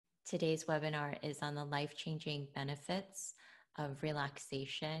Today's webinar is on the life-changing benefits of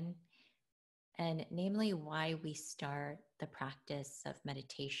relaxation, and namely why we start the practice of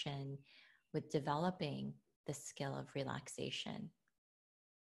meditation with developing the skill of relaxation.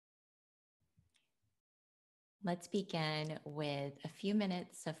 Let's begin with a few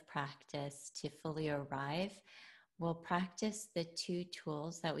minutes of practice to fully arrive. We'll practice the two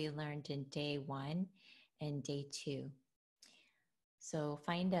tools that we learned in day 1 and day 2. So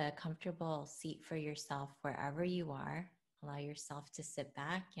find a comfortable seat for yourself wherever you are. Allow yourself to sit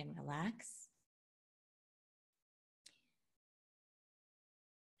back and relax.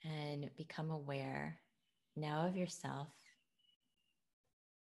 And become aware now of yourself,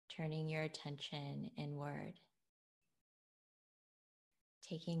 turning your attention inward.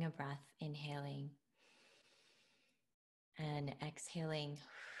 Taking a breath, inhaling and exhaling,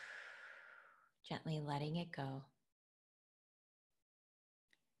 gently letting it go.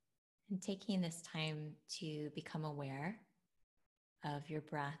 And taking this time to become aware of your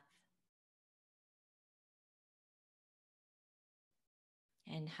breath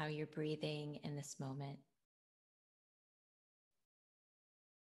and how you're breathing in this moment.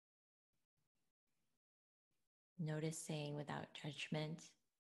 Noticing without judgment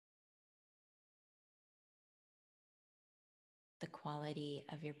the quality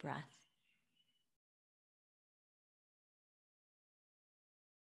of your breath.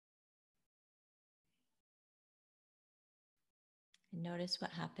 And notice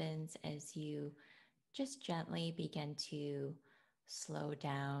what happens as you just gently begin to slow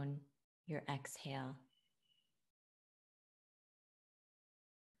down your exhale.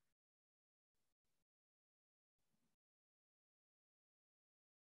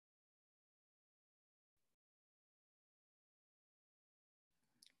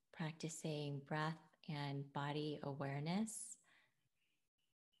 Practicing breath and body awareness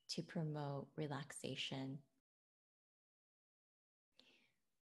to promote relaxation.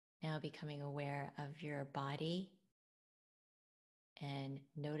 Now becoming aware of your body and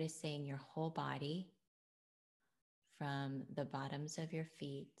noticing your whole body from the bottoms of your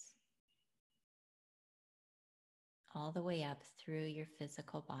feet all the way up through your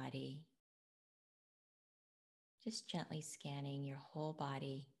physical body. Just gently scanning your whole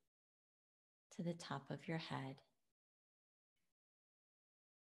body to the top of your head.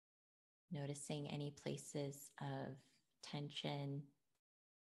 Noticing any places of tension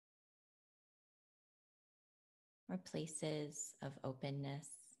or places of openness.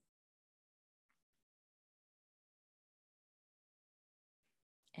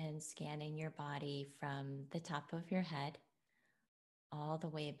 And scanning your body from the top of your head all the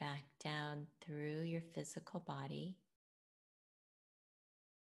way back down through your physical body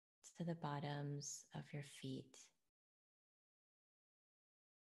to the bottoms of your feet.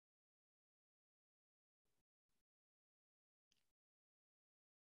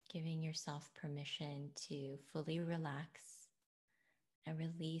 Giving yourself permission to fully relax and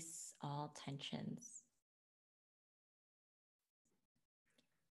release all tensions.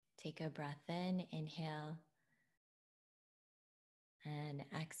 Take a breath in, inhale, and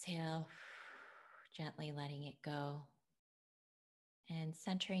exhale, gently letting it go and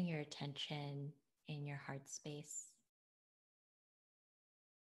centering your attention in your heart space.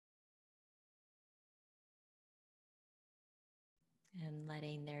 And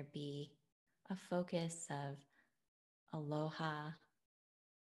letting there be a focus of aloha,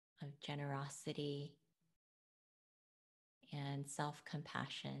 of generosity, and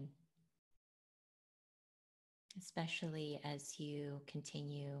self-compassion, especially as you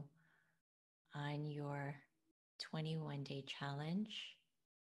continue on your 21-day challenge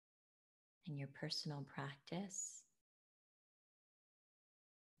and your personal practice.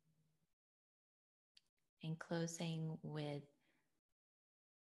 And closing with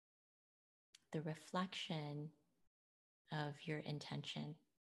the reflection of your intention.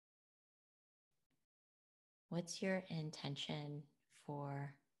 What's your intention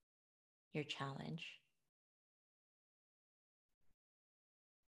for your challenge?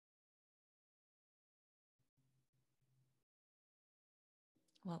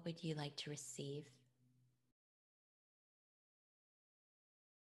 What would you like to receive?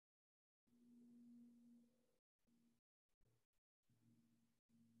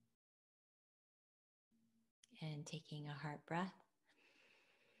 And taking a heart breath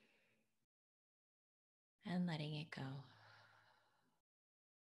and letting it go.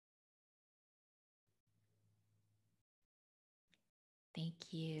 Thank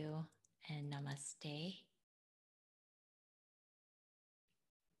you and namaste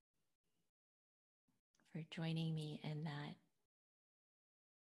for joining me in that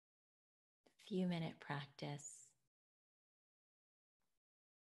few minute practice.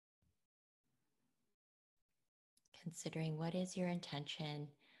 Considering what is your intention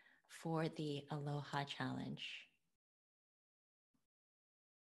for the Aloha Challenge?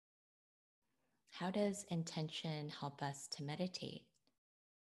 How does intention help us to meditate?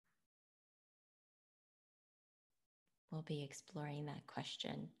 We'll be exploring that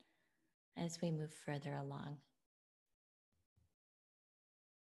question as we move further along.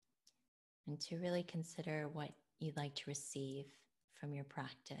 And to really consider what you'd like to receive from your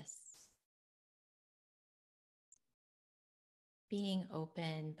practice. Being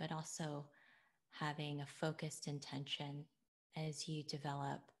open, but also having a focused intention as you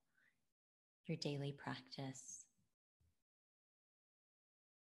develop your daily practice.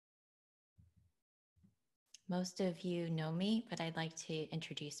 Most of you know me, but I'd like to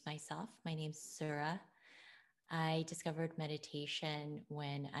introduce myself. My name's Sura. I discovered meditation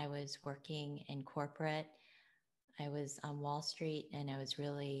when I was working in corporate. I was on Wall Street and I was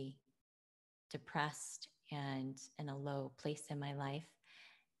really depressed and in a low place in my life.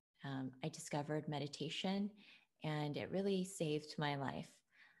 I discovered meditation and it really saved my life.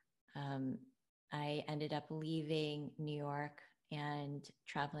 I ended up leaving New York and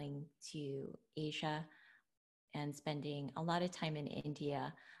traveling to Asia and spending a lot of time in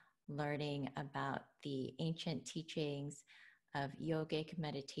India learning about the ancient teachings of yogic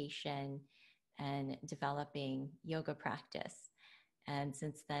meditation and developing yoga practice. And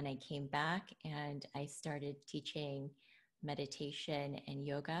since then, I came back and I started teaching meditation and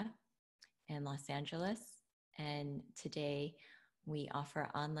yoga in Los Angeles. And today we offer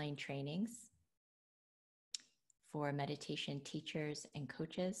online trainings for meditation teachers and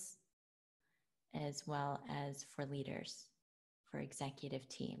coaches, as well as for leaders, for executive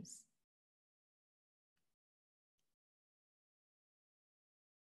teams.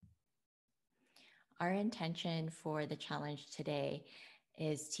 Our intention for the challenge today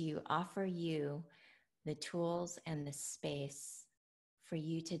is to offer you the tools and the space for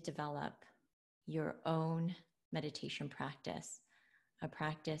you to develop your own meditation practice, a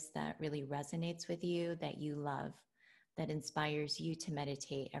practice that really resonates with you, that you love, that inspires you to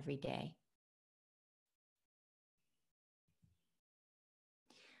meditate every day.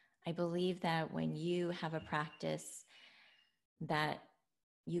 I believe that when you have a practice that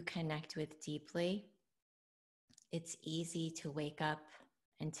you connect with deeply, it's easy to wake up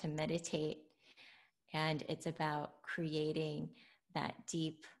and to meditate. And it's about creating that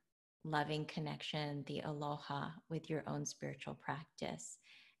deep, loving connection, the aloha, with your own spiritual practice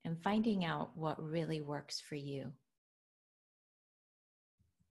and finding out what really works for you.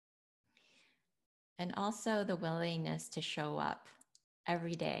 And also the willingness to show up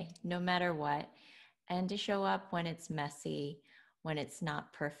every day, no matter what, and to show up when it's messy, when it's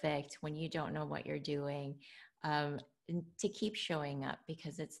not perfect, when you don't know what you're doing, to keep showing up,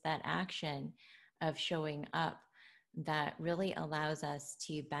 because it's that action of showing up that really allows us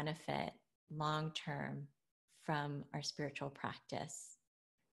to benefit long-term from our spiritual practice.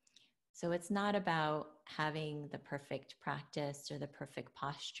 So it's not about having the perfect practice or the perfect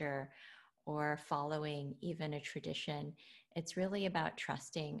posture or following even a tradition. It's really about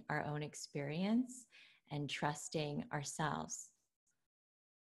trusting our own experience and trusting ourselves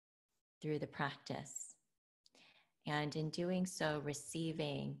through the practice. And in doing so,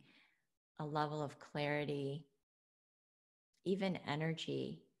 receiving a level of clarity, even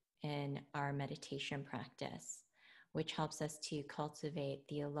energy in our meditation practice, which helps us to cultivate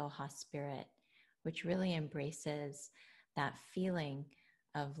the aloha spirit, which really embraces that feeling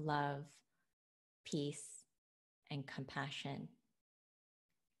of love, peace, and compassion.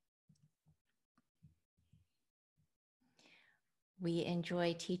 We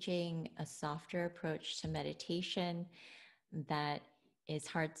enjoy teaching a softer approach to meditation that is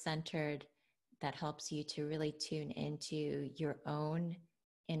heart-centered, that helps you to really tune into your own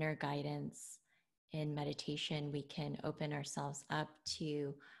inner guidance. In meditation, we can open ourselves up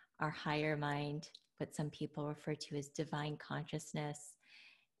to our higher mind, what some people refer to as divine consciousness.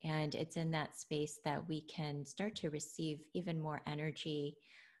 And it's in that space that we can start to receive even more energy,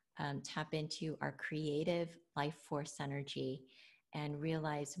 tap into our creative life force energy, and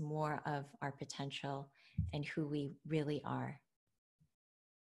realize more of our potential and who we really are.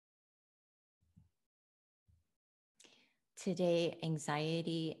 Today,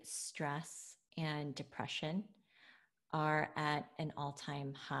 anxiety, stress, and depression are at an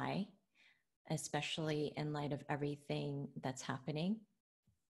all-time high, especially in light of everything that's happening.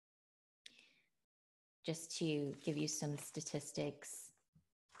 Just to give you some statistics,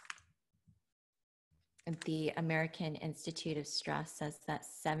 The American Institute of Stress says that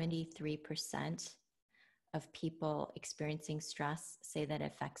 73% of people experiencing stress say that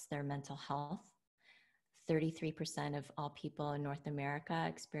it affects their mental health. 33% of all people in North America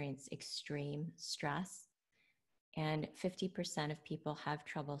experience extreme stress, and 50% of people have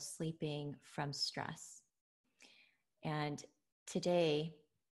trouble sleeping from stress. And today,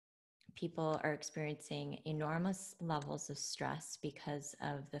 people are experiencing enormous levels of stress because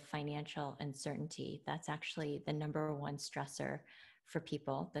of the financial uncertainty. That's actually the number one stressor for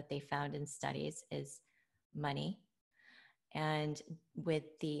people that they found in studies is money. And with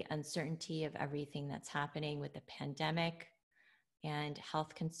the uncertainty of everything that's happening with the pandemic and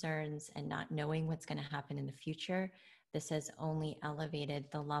health concerns and not knowing what's going to happen in the future, this has only elevated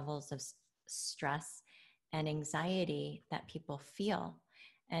the levels of stress and anxiety that people feel,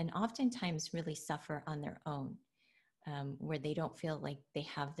 and oftentimes really suffer on their own, where they don't feel like they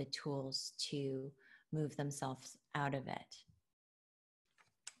have the tools to move themselves out of it.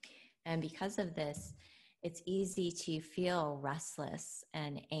 And because of this, it's easy to feel restless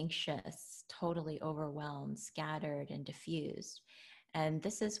and anxious, totally overwhelmed, scattered, and diffused. And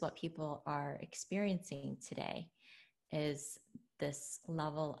this is what people are experiencing today, is this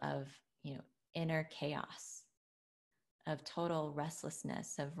level of, inner chaos, of total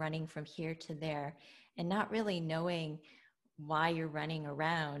restlessness, of running from here to there and not really knowing why you're running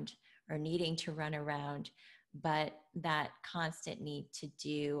around or needing to run around, but that constant need to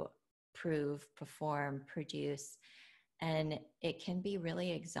do, prove, perform, produce. And it can be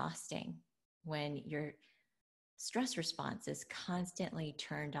really exhausting when your stress response is constantly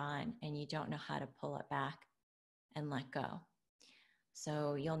turned on and you don't know how to pull it back and let go.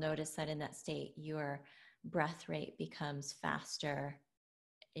 So you'll notice that in that state, your breath rate becomes faster.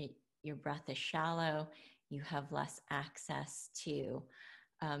 Your breath is shallow. You have less access to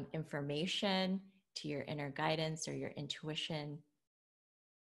information, to your inner guidance or your intuition.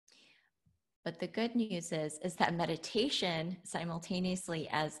 But the good news is that meditation simultaneously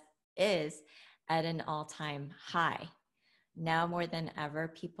is at an all-time high. Now more than ever,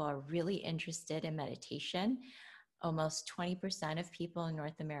 people are really interested in meditation. Almost 20% of people in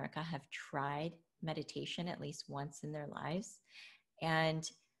North America have tried meditation at least once in their lives. And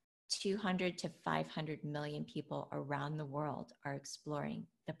 200 to 500 million people around the world are exploring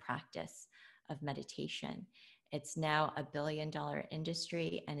the practice of meditation. It's now a $1 billion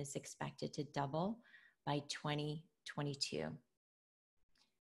industry and is expected to double by 2022.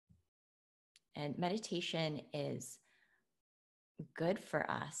 And meditation is good for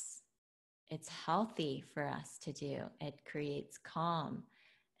us. It's healthy for us to do. It creates calm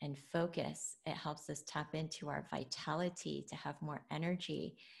and focus. It helps us tap into our vitality to have more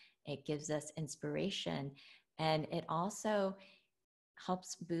energy. It gives us inspiration. And it also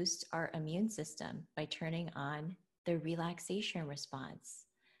helps boost our immune system by turning on the relaxation response.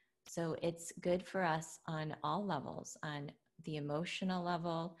 So it's good for us on all levels, on the emotional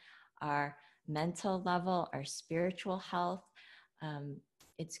level, our mental level, our spiritual health.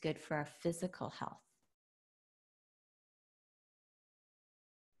 It's good for our physical health.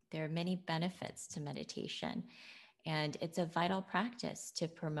 There are many benefits to meditation, and it's a vital practice to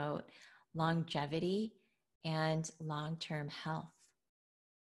promote longevity and long-term health.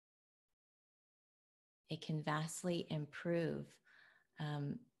 It can vastly improve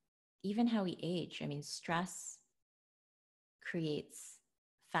even how we age. I mean, stress creates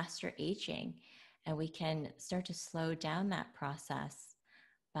faster aging, and we can start to slow down that process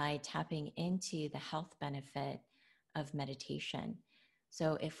by tapping into the health benefit of meditation.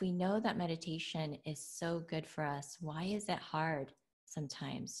 So if we know that meditation is so good for us, why is it hard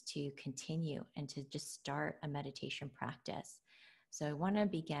sometimes to continue and to just start a meditation practice? So I want to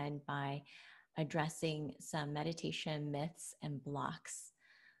begin by addressing some meditation myths and blocks,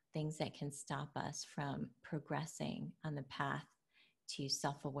 things that can stop us from progressing on the path to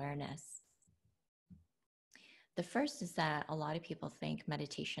self-awareness. The first is that a lot of people think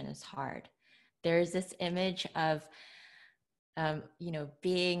meditation is hard. There's this image of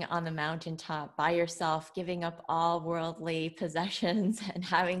being on the mountaintop by yourself, giving up all worldly possessions and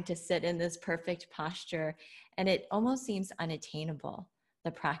having to sit in this perfect posture. And it almost seems unattainable,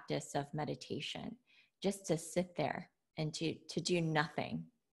 the practice of meditation, just to sit there and to do nothing.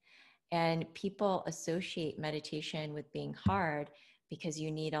 And people associate meditation with being hard because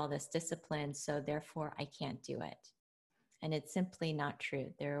you need all this discipline, so therefore I can't do it. And it's simply not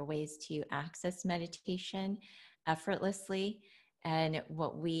true. There are ways to access meditation effortlessly. And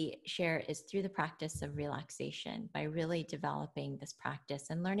what we share is through the practice of relaxation, by really developing this practice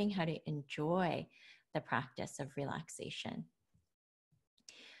and learning how to enjoy the practice of relaxation.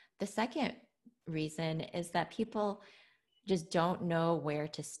 The second reason is that people just don't know where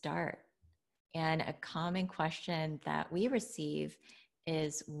to start. And a common question that we receive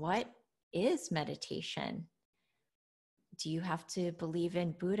is, what is meditation? Do you have to believe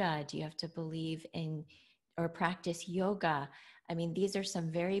in Buddha? Do you have to believe in or practice yoga? I mean, these are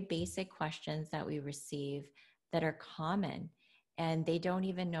some very basic questions that we receive that are common, and they don't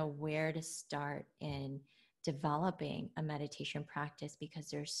even know where to start in developing a meditation practice because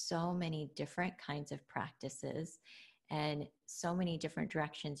there's so many different kinds of practices and so many different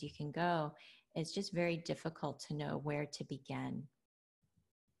directions you can go. It's just very difficult to know where to begin.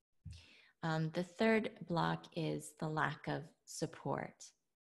 The third block is the lack of support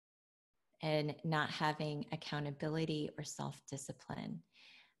and not having accountability or self-discipline.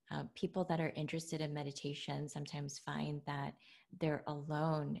 People that are interested in meditation sometimes find that they're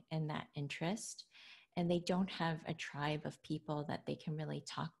alone in that interest, and they don't have a tribe of people that they can really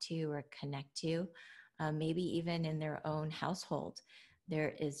talk to or connect to. Maybe even in their own household,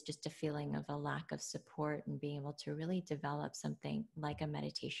 there is just a feeling of a lack of support and being able to really develop something like a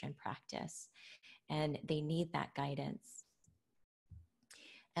meditation practice. And they need that guidance.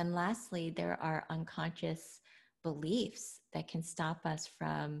 And lastly, there are unconscious beliefs that can stop us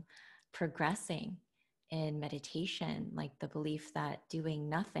from progressing in meditation, like the belief that doing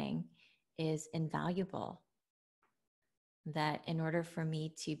nothing is invaluable, that in order for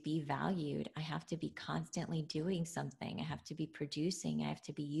me to be valued, I have to be constantly doing something. I have to be producing. I have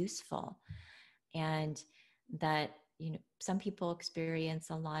to be useful. And that, some people experience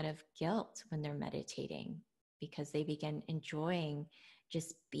a lot of guilt when they're meditating because they begin enjoying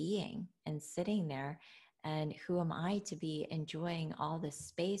just being and sitting there. And who am I to be enjoying all this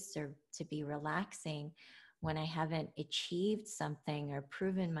space or to be relaxing when I haven't achieved something or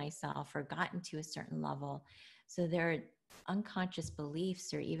proven myself or gotten to a certain level? So there are unconscious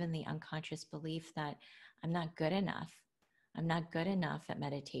beliefs, or even the unconscious belief that I'm not good enough. I'm not good enough at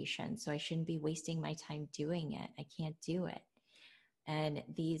meditation, so I shouldn't be wasting my time doing it. I can't do it. And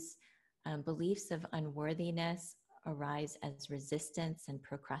these beliefs of unworthiness arise as resistance and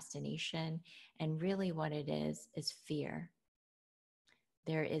procrastination. And really what it is fear.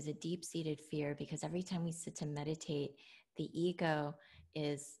 There is a deep-seated fear because every time we sit to meditate, the ego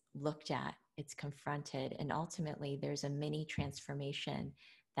is looked at, it's confronted, and ultimately there's a mini transformation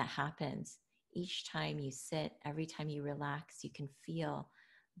that happens. Each time you sit, every time you relax, you can feel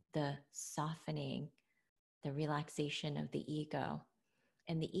the softening, the relaxation of the ego.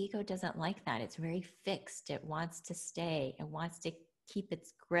 And the ego doesn't like that. It's very fixed. It wants to stay. It wants to keep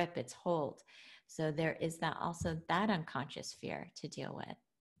its grip, its hold. So there is that also that unconscious fear to deal with.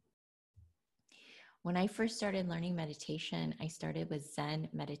 When I first started learning meditation, I started with Zen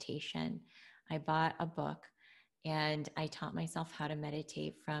meditation. I bought a book and I taught myself how to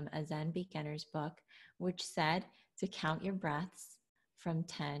meditate from a Zen beginner's book, which said to count your breaths from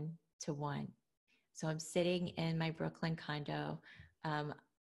 10 to 1. So I'm sitting in my Brooklyn condo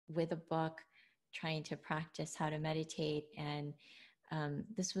with a book, trying to practice how to meditate. And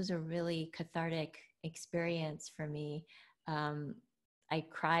this was a really cathartic experience for me. I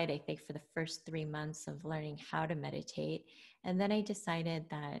cried, I think, for the first 3 months of learning how to meditate. And then I decided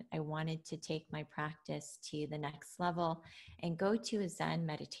that I wanted to take my practice to the next level and go to a Zen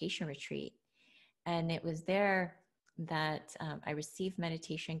meditation retreat. And it was there that I received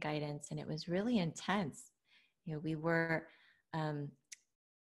meditation guidance, and it was really intense. We were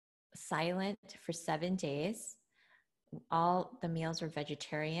silent for 7 days. All the meals were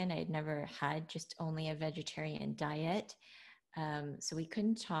vegetarian. I had never had just only a vegetarian diet. So we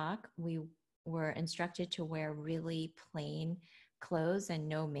couldn't talk. We were instructed to wear really plain clothes and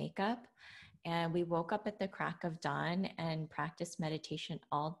no makeup. And we woke up at the crack of dawn and practiced meditation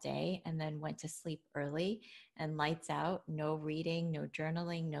all day, and then went to sleep early and lights out, no reading, no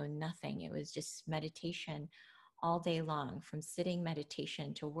journaling, no nothing. It was just meditation all day long, from sitting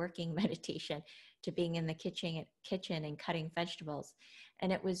meditation to working meditation to being in the kitchen and cutting vegetables.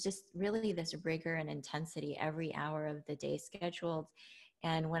 And it was just really this rigor and intensity every hour of the day scheduled.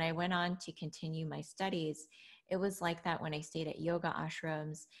 And when I went on to continue my studies, it was like that when I stayed at yoga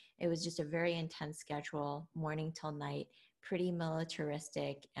ashrams. It was just a very intense schedule, morning till night, pretty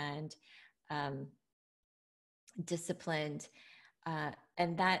militaristic and disciplined.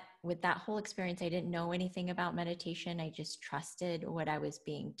 And that, with that whole experience, I didn't know anything about meditation. I just trusted what I was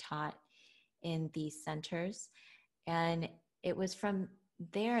being taught in these centers. And it was from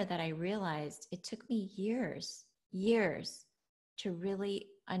there that I realized it took me years to really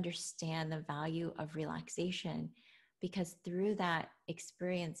understand the value of relaxation, because through that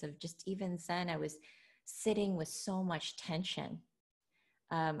experience of just even Zen, I was sitting with so much tension.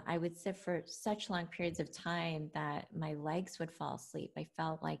 I would sit for such long periods of time that my legs would fall asleep. I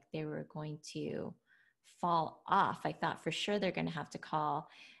felt like they were going to fall off. I thought for sure they're going to have to call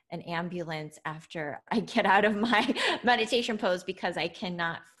an ambulance after I get out of my meditation pose because I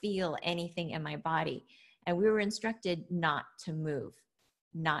cannot feel anything in my body. And we were instructed not to move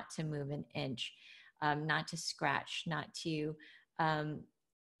an inch, not to scratch, not to,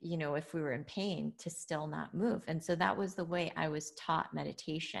 if we were in pain, to still not move. And so that was the way I was taught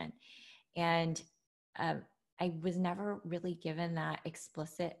meditation. And um, I was never really given that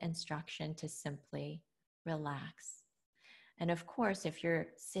explicit instruction to simply relax. And of course, if you're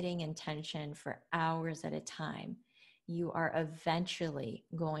sitting in tension for hours at a time, you are eventually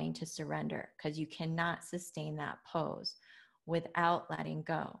going to surrender because you cannot sustain that pose without letting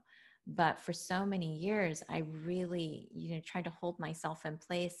go. But for so many years, I really, tried to hold myself in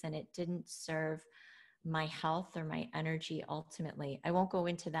place, and it didn't serve my health or my energy ultimately. I won't go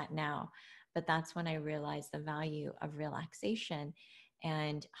into that now, but that's when I realized the value of relaxation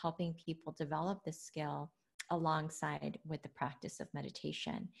and helping people develop this skill alongside with the practice of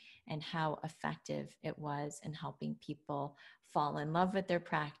meditation, and how effective it was in helping people fall in love with their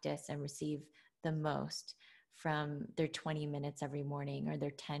practice and receive the most from their 20 minutes every morning or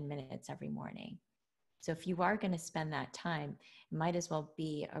their 10 minutes every morning. So if you are going to spend that time, it might as well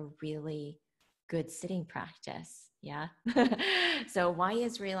be a really good sitting practice. Yeah. So why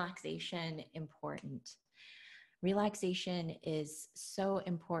is relaxation important? Relaxation is so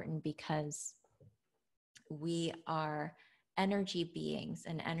important because we are energy beings,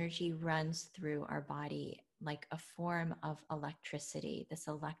 and energy runs through our body like a form of electricity, this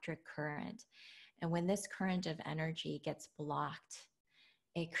electric current. And when this current of energy gets blocked,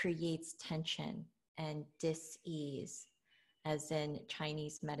 it creates tension and dis-ease, as in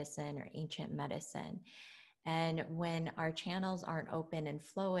Chinese medicine or ancient medicine. And when our channels aren't open and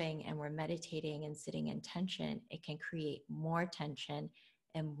flowing and we're meditating and sitting in tension, it can create more tension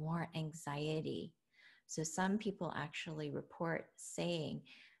and more anxiety. So some people actually report saying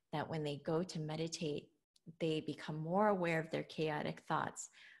that when they go to meditate, they become more aware of their chaotic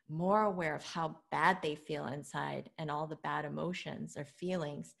thoughts, more aware of how bad they feel inside and all the bad emotions or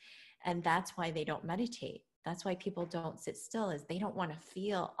feelings. And that's why they don't meditate. That's why people don't sit still, is they don't want to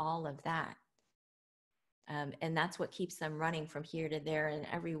feel all of that. And that's what keeps them running from here to there and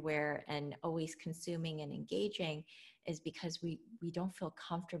everywhere and always consuming and engaging, is because we don't feel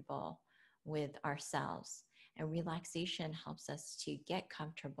comfortable with ourselves. And relaxation helps us to get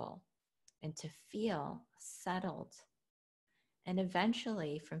comfortable and to feel settled. And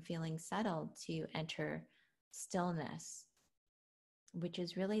eventually, from feeling settled, to enter stillness, which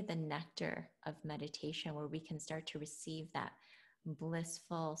is really the nectar of meditation, where we can start to receive that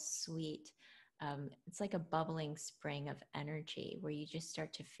blissful, sweet, it's like a bubbling spring of energy where you just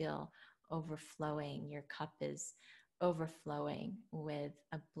start to feel overflowing. Your cup is overflowing with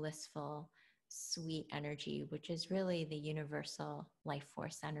a blissful, sweet energy, which is really the universal life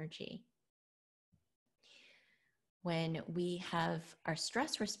force energy. When we have our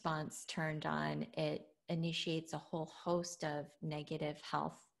stress response turned on, it initiates a whole host of negative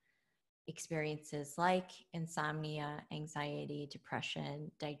health experiences like insomnia, anxiety,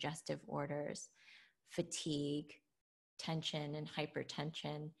 depression, digestive orders, fatigue, tension, and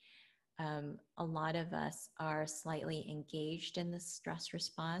hypertension. A lot of us are slightly engaged in the stress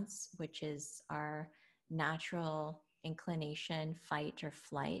response, which is our natural inclination, fight or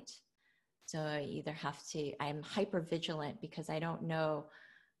flight. So I either have to, I'm hyper vigilant because I don't know,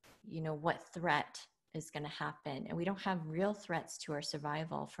 what threat is going to happen. And we don't have real threats to our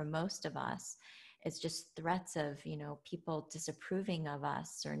survival for most of us. It's just threats of, people disapproving of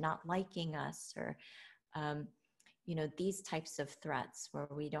us or not liking us, or, these types of threats where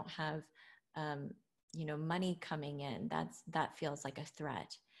we don't have, money coming in. That feels like a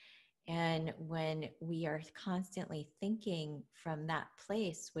threat. And when we are constantly thinking from that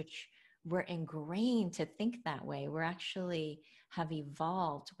place, which we're ingrained to think that way, we're actually have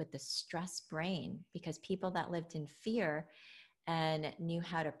evolved with the stress brain, because people that lived in fear and knew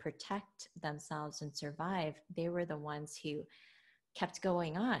how to protect themselves and survive, they were the ones who kept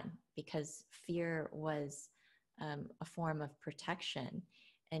going on because fear was a form of protection.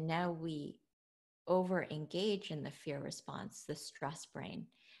 And now we over engage in the fear response, the stress brain,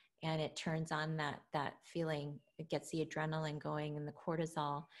 and it turns on that feeling. It gets the adrenaline going and the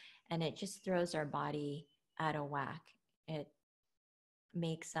cortisol, and it just throws our body out of whack. It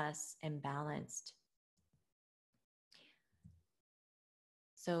makes us imbalanced.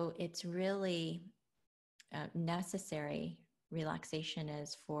 So it's really necessary, relaxation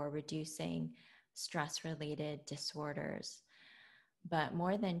is, for reducing stress-related disorders. But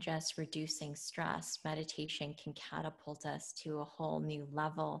more than just reducing stress, meditation can catapult us to a whole new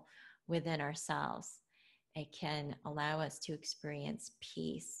level within ourselves. It can allow us to experience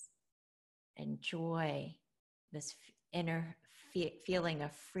peace and joy, this inner feeling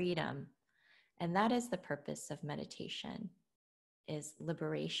of freedom. And that is the purpose of meditation, is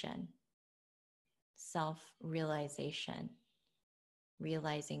liberation, self-realization,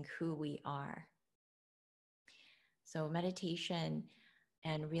 realizing who we are. So meditation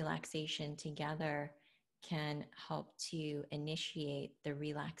and relaxation together can help to initiate the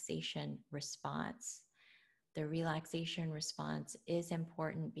relaxation response. The relaxation response is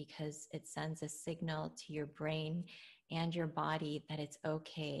important because it sends a signal to your brain and your body that it's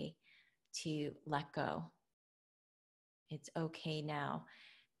okay to let go. It's okay now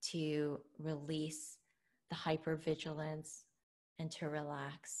to release the hypervigilance and to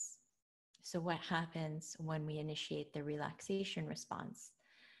relax. So what happens when we initiate the relaxation response?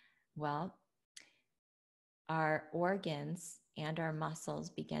 Well, our organs and our muscles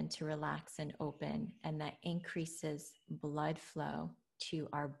begin to relax and open, and that increases blood flow to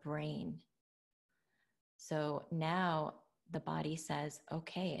our brain. So now the body says,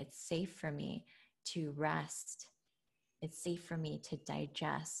 okay, it's safe for me to rest. It's safe for me to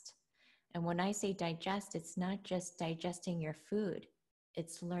digest. And when I say digest, it's not just digesting your food.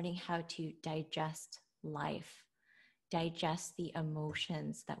 It's learning how to digest life, digest the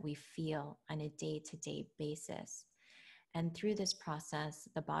emotions that we feel on a day-to-day basis. And through this process,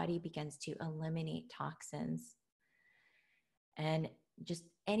 the body begins to eliminate toxins and just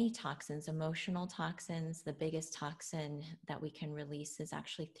any toxins, emotional toxins. The biggest toxin that we can release is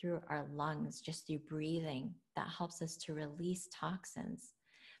actually through our lungs, just through breathing. That helps us to release toxins.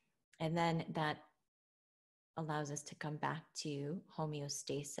 And then that allows us to come back to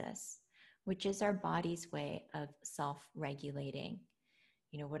homeostasis, which is our body's way of self-regulating.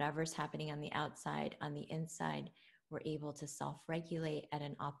 You know, whatever's happening on the outside, on the inside, we're able to self-regulate at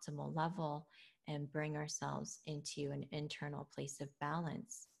an optimal level and bring ourselves into an internal place of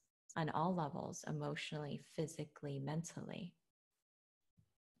balance on all levels, emotionally, physically, mentally.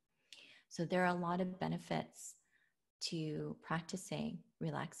 So there are a lot of benefits to practicing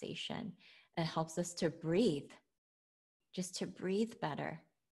relaxation. It helps us to breathe, just to breathe better.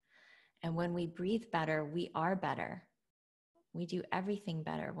 And when we breathe better, we are better. We do everything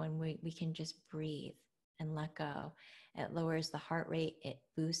better when we can just breathe and let go. It lowers the heart rate. It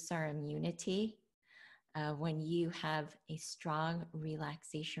boosts our immunity. When you have a strong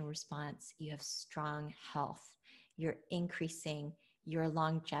relaxation response, you have strong health. You're increasing your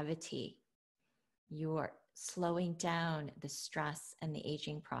longevity. You're slowing down the stress and the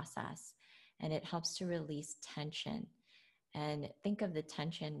aging process. And it helps to release tension. And think of the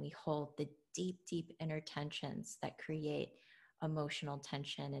tension we hold, the deep, deep inner tensions that create emotional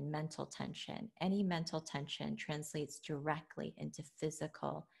tension and mental tension. Any mental tension translates directly into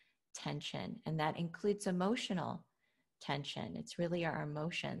physical tension, and that includes emotional tension. It's really our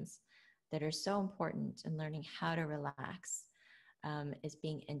emotions that are so important in learning how to relax, is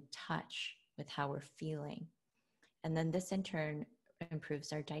being in touch with how we're feeling. And then this in turn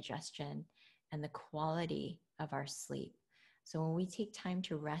improves our digestion and the quality of our sleep. So when we take time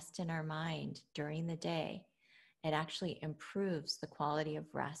to rest in our mind during the day, it actually improves the quality of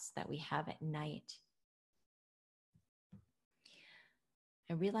rest that we have at night.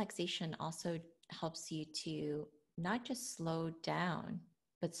 And relaxation also helps you to not just slow down,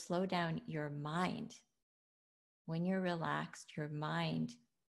 but slow down your mind. When you're relaxed, your mind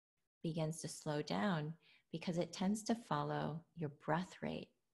begins to slow down because it tends to follow your breath rate.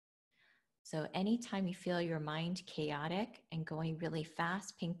 So anytime you feel your mind chaotic and going really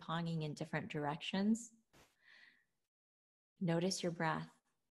fast, ping-ponging in different directions, notice your breath,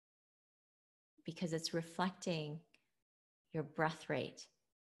 because it's reflecting your breath rate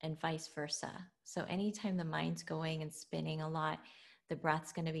and vice versa. So anytime the mind's going and spinning a lot, the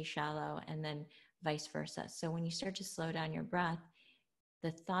breath's going to be shallow, and then vice versa. So when you start to slow down your breath,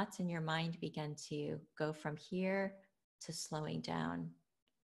 the thoughts in your mind begin to go from here to slowing down.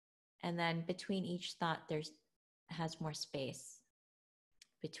 And then between each thought, has more space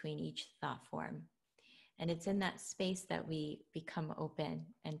between each thought form. And it's in that space that we become open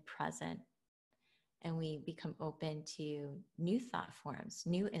and present. And we become open to new thought forms,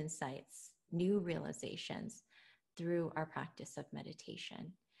 new insights, new realizations through our practice of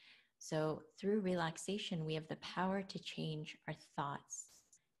meditation. So through relaxation, we have the power to change our thoughts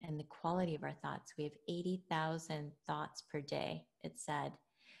and the quality of our thoughts. We have 80,000 thoughts per day, it's said.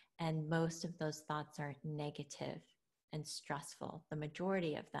 And most of those thoughts are negative and stressful, the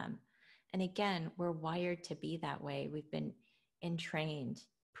majority of them. And again, we're wired to be that way. We've been entrained,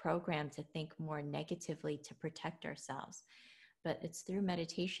 programmed to think more negatively to protect ourselves. But it's through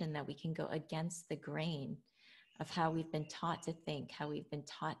meditation that we can go against the grain of how we've been taught to think, how we've been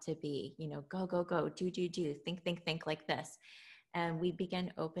taught to be, go, go, go, do, think like this. And we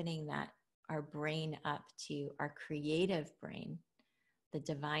begin opening our brain up to our creative brain, the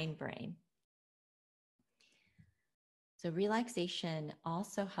divine brain. So relaxation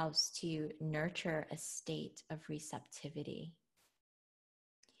also helps to nurture a state of receptivity.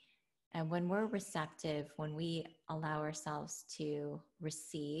 And when we're receptive, when we allow ourselves to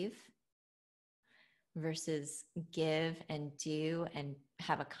receive versus give and do and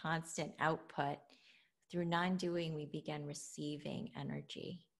have a constant output, through non-doing, we begin receiving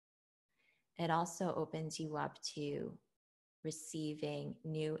energy. It also opens you up to receiving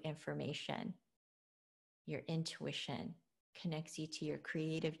new information. Your intuition connects you to your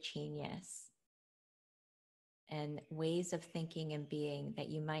creative genius and ways of thinking and being that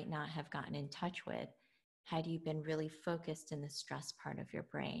you might not have gotten in touch with had you been really focused in the stress part of your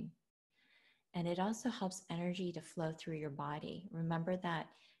brain. And it also helps energy to flow through your body. Remember that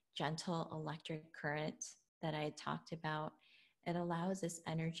gentle electric current that I had talked about? It allows this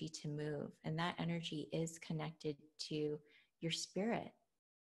energy to move, and that energy is connected to your spirit.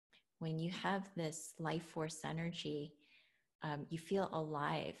 When you have this life force energy, you feel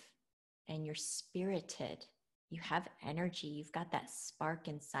alive and you're spirited. You have energy. You've got that spark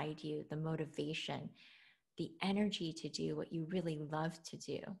inside you, the motivation, the energy to do what you really love to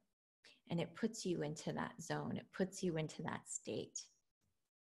do. And it puts you into that zone. It puts you into that state.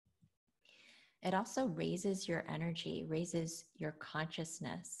 It also raises your energy, raises your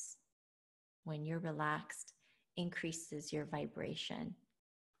consciousness. When you're relaxed, increases your vibration.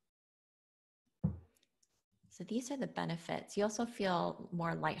 So these are the benefits. You also feel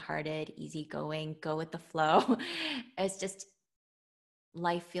more lighthearted, easygoing, go with the flow. It's just,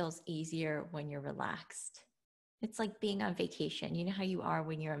 life feels easier when you're relaxed. It's like being on vacation. You know how you are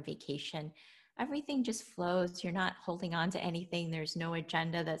when you're on vacation? Everything just flows. You're not holding on to anything. There's no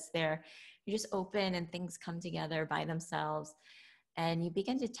agenda that's there. You're just open and things come together by themselves. And you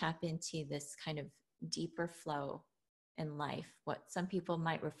begin to tap into this kind of deeper flow in life, what some people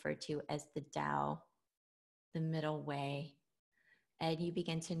might refer to as the Tao, the middle way. And you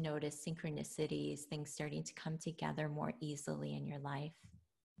begin to notice synchronicities, things starting to come together more easily in your life.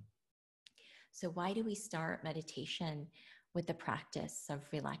 So why do we start meditation with the practice of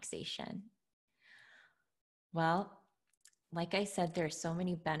relaxation? Well, like I said, there are so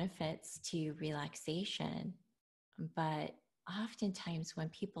many benefits to relaxation, but oftentimes when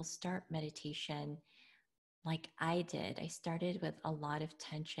people start meditation, like I did, I started with a lot of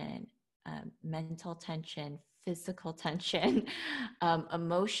tension, mental tension, physical tension,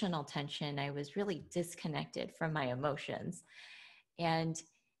 emotional tension. I was really disconnected from my emotions. And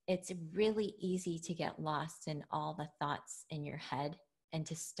it's really easy to get lost in all the thoughts in your head and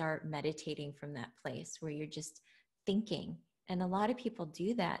to start meditating from that place where you're just thinking. And a lot of people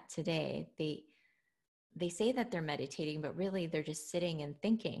do that today. They say that they're meditating, but really they're just sitting and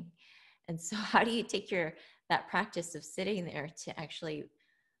thinking. And so how do you take that practice of sitting there to actually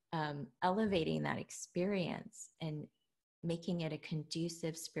elevating that experience and making it a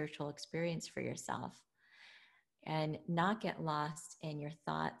conducive spiritual experience for yourself, and not get lost in your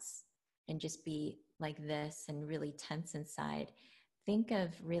thoughts and just be like this and really tense inside? Think of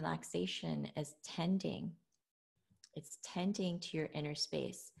relaxation as tending. It's tending to your inner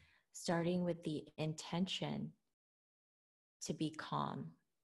space, starting with the intention to be calm.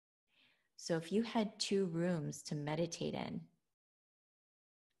 So if you had 2 rooms to meditate in,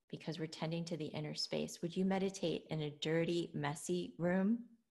 because we're tending to the inner space, would you meditate in a dirty, messy room?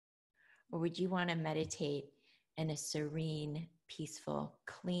 Or would you want to meditate in a serene, peaceful,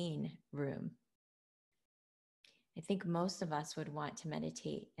 clean room? I think most of us would want to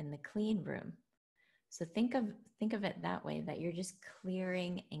meditate in the clean room. So think of it that way, that you're just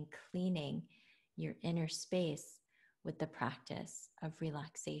clearing and cleaning your inner space with the practice of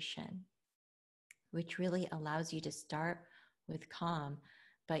relaxation, which really allows you to start with calm,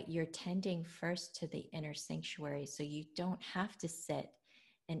 but you're tending first to the inner sanctuary, so you don't have to sit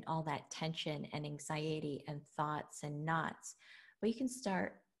in all that tension and anxiety and thoughts and knots, but you can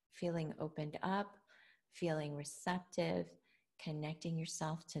start feeling opened up, feeling receptive, connecting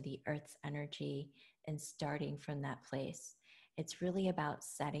yourself to the earth's energy and starting from that place. It's really about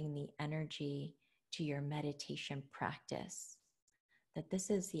setting the energy to your meditation practice, that this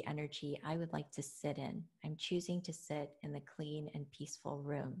is the energy I would like to sit in. I'm choosing to sit in the clean and peaceful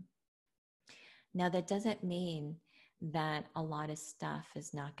room. Now, that doesn't mean that a lot of stuff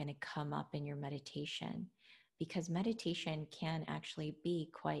is not going to come up in your meditation, because meditation can actually be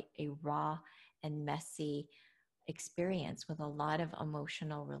quite a raw and messy experience with a lot of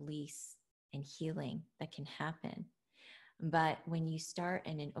emotional release and healing that can happen. But when you start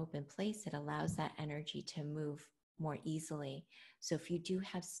in an open place, it allows that energy to move more easily. So if you do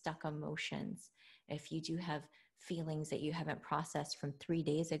have stuck emotions, if you do have feelings that you haven't processed from 3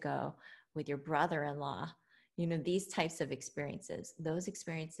 days ago with your brother-in-law, these types of experiences, those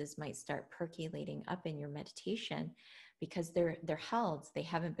experiences might start percolating up in your meditation because they're held, they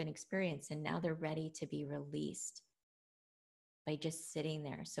haven't been experienced, and now they're ready to be released by just sitting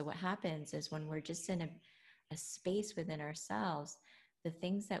there. So what happens is when we're just in a space within ourselves, the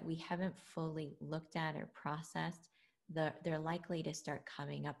things that we haven't fully looked at or processed, they're likely to start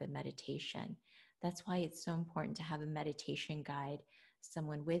coming up in meditation. That's why it's so important to have a meditation guide,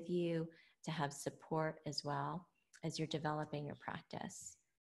 someone with you, to have support as well as you're developing your practice.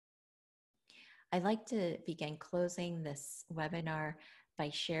 I'd like to begin closing this webinar by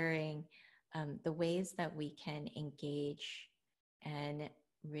sharing the ways that we can engage and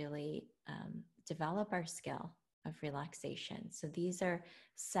really develop our skill of relaxation. So these are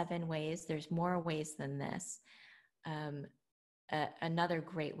 7 ways. There's more ways than this. Another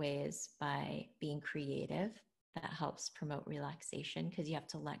great way is by being creative. That helps promote relaxation because you have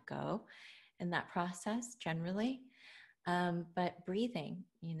to let go in that process generally. But breathing,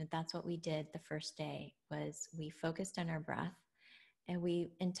 that's what we did the first day, was we focused on our breath and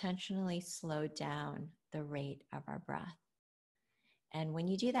we intentionally slowed down the rate of our breath. And when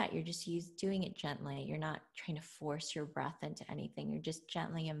you do that, you're just doing it gently. You're not trying to force your breath into anything. You're just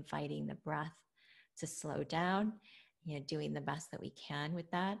gently inviting the breath to slow down, doing the best that we can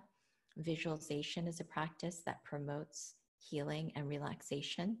with that. Visualization is a practice that promotes healing and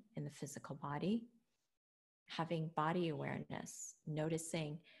relaxation in the physical body. Having body awareness,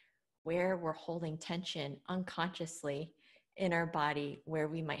 noticing where we're holding tension unconsciously in our body, where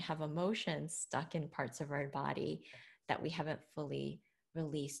we might have emotions stuck in parts of our body that we haven't fully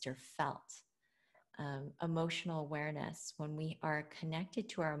released or felt. Emotional awareness, when we are connected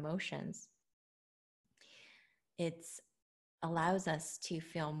to our emotions, it allows us to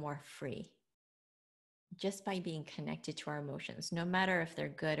feel more free just by being connected to our emotions, no matter if they're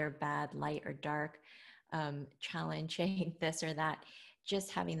good or bad, light or dark, challenging, this or that.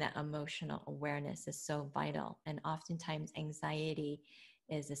 Just having that emotional awareness is so vital. And oftentimes anxiety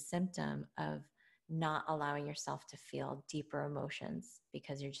is a symptom of not allowing yourself to feel deeper emotions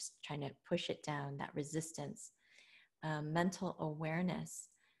because you're just trying to push it down, that resistance. Mental awareness,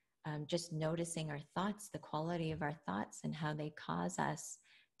 just noticing our thoughts, the quality of our thoughts and how they cause us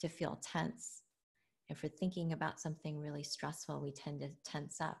to feel tense. If we're thinking about something really stressful, we tend to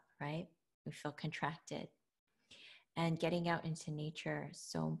tense up, right? We feel contracted. And getting out into nature is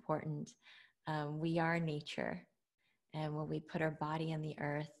so important. We are nature. And when we put our body on the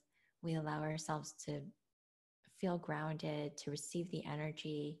earth, we allow ourselves to feel grounded, to receive the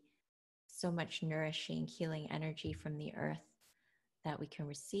energy, so much nourishing, healing energy from the earth that we can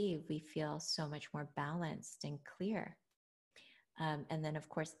receive. We feel so much more balanced and clear. And then, of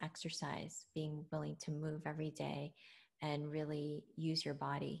course, exercise, being willing to move every day and really use your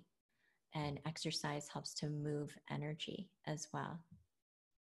body. And exercise helps to move energy as well.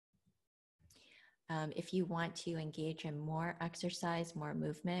 If you want to engage in more exercise, more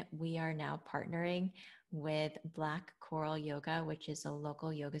movement, we are now partnering with Black Coral Yoga, which is a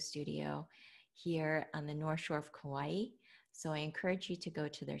local yoga studio here on the North Shore of Kauai. So I encourage you to go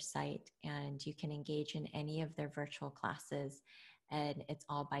to their site and you can engage in any of their virtual classes, and it's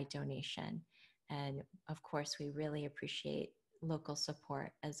all by donation. And of course, we really appreciate local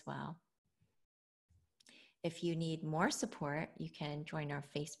support as well. If you need more support, you can join our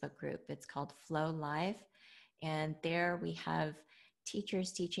Facebook group. It's called Flow Live. And there we have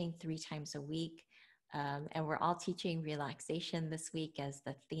teachers teaching 3 times a week. And we're all teaching relaxation this week as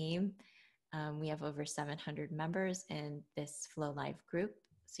the theme. We have over 700 members in this Flow Live group.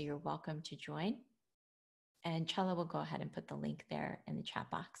 So you're welcome to join. And Chella will go ahead and put the link there in the chat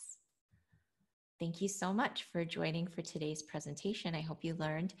box. Thank you so much for joining for today's presentation. I hope you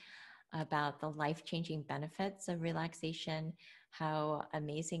learned about the life-changing benefits of relaxation, how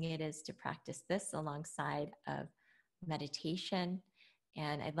amazing it is to practice this alongside of meditation.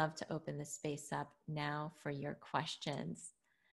 And I'd love to open the space up now for your questions.